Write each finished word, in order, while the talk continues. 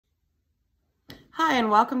Hi,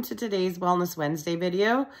 and welcome to today's Wellness Wednesday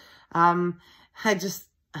video. I just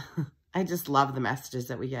love the messages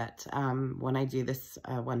that we get when I do this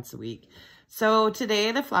once a week. So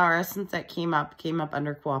today the flower essence that came up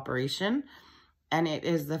under cooperation, and it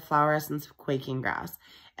is the flower essence of quaking grass.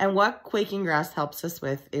 And what quaking grass helps us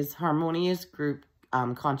with is harmonious group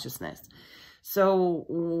consciousness. So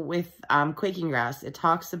with quaking grass, it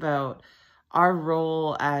talks about our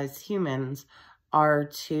role as humans are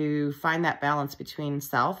to find that balance between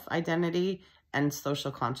self-identity and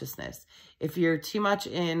social consciousness. If you're too much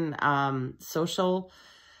in social,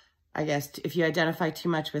 if you identify too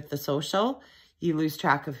much with the social, you lose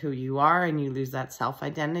track of who you are and you lose that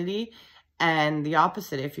self-identity. And the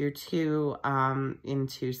opposite, if you're too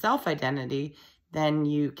into self-identity, then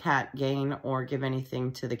you can't gain or give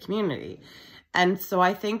anything to the community. And so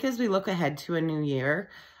I think as we look ahead to a new year,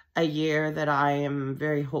 a year that I am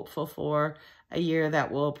very hopeful for, a year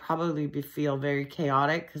that will probably feel very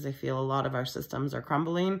chaotic because I feel a lot of our systems are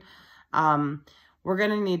crumbling. We're going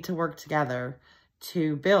to need to work together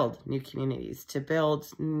to build new communities, to build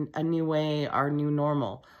a new way, our new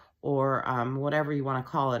normal, or whatever you want to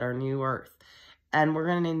call it, our new earth. And we're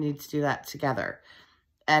going to need to do that together.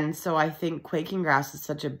 And so I think quaking grass is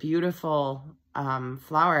such a beautiful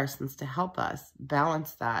flower essence to help us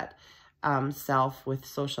balance that self with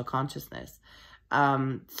social consciousness.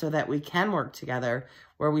 So that we can work together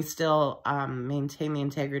where we still maintain the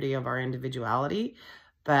integrity of our individuality,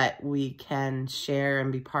 but we can share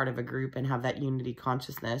and be part of a group and have that unity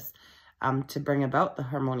consciousness to bring about the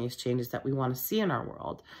harmonious changes that we want to see in our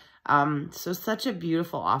world. So such a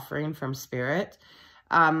beautiful offering from Spirit.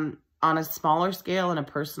 On a smaller scale and a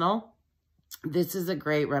personal, this is a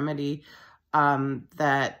great remedy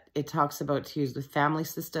that it talks about to use with family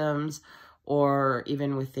systems, or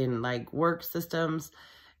even within like work systems,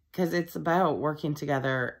 because it's about working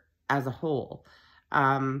together as a whole.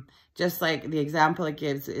 Just like the example it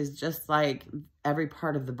gives is just like every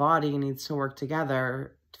part of the body needs to work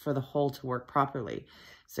together for the whole to work properly.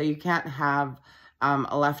 So you can't have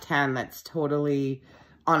a left hand that's totally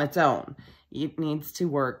on its own. It needs to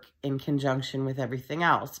work in conjunction with everything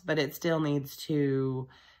else, but it still needs to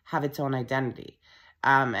have its own identity.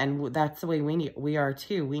 And that's the way we are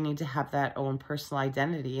too. We need to have that own personal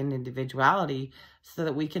identity and individuality so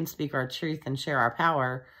that we can speak our truth and share our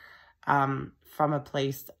power from a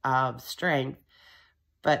place of strength,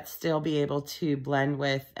 but still be able to blend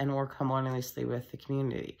with and work harmoniously with the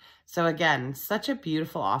community. So again, such a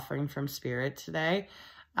beautiful offering from Spirit today.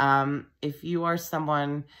 If you are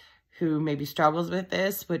someone who maybe struggles with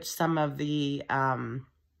this, which some of the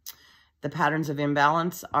patterns of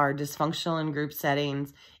imbalance are dysfunctional in group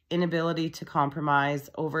settings, inability to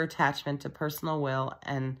compromise, over-attachment to personal will,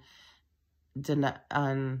 and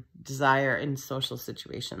desire in social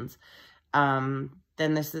situations, then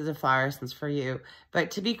this is a flower essence for you.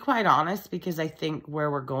 But to be quite honest, because I think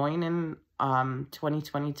where we're going in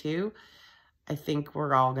 2022, I think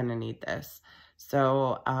we're all going to need this.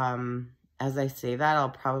 So as I say that, I'll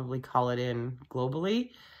probably call it in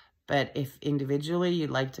globally. But if individually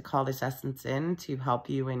you'd like to call this essence in to help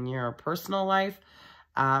you in your personal life,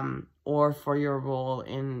 or for your role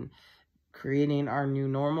in creating our new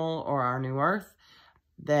normal or our new earth,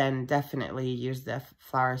 then definitely use the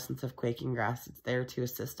flower essence of quaking grass. It's there to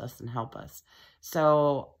assist us and help us.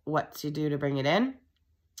 So what to do to bring it in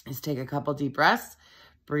is take a couple deep breaths,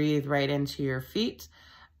 breathe right into your feet,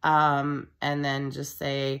 and then just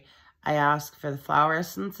say, I ask for the flower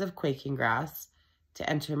essence of quaking grass to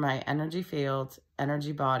enter my energy field,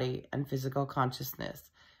 energy body, and physical consciousness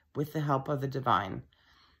with the help of the divine.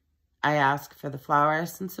 I ask for the flower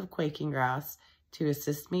essence of quaking grass to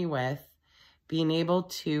assist me with being able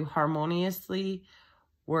to harmoniously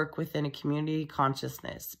work within a community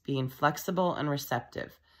consciousness, being flexible and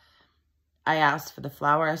receptive. I ask for the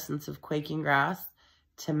flower essence of quaking grass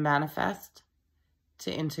to manifest,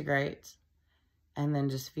 to integrate, and then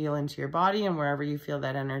just feel into your body, and wherever you feel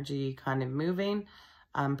that energy kind of moving,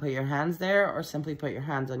 put your hands there, or simply put your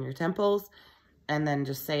hands on your temples, and then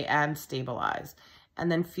just say, and stabilize.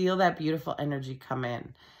 And then feel that beautiful energy come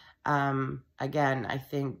in. Again, I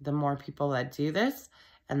think the more people that do this,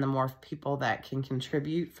 and the more people that can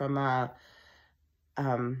contribute from a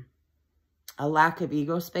lack of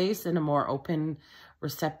ego space and a more open,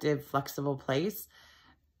 receptive, flexible place,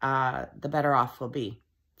 the better off we'll be.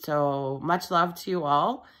 So much love to you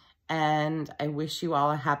all, and I wish you all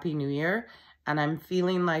a happy new year. And I'm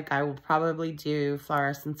feeling like I will probably do flower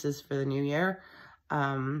essences for the new year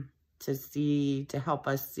to help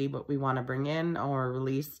us see what we want to bring in or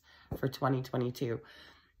release for 2022.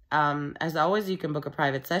 As always, you can book a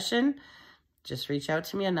private session. Just reach out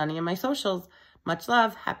to me on any of my socials. Much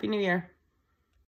love. Happy New Year.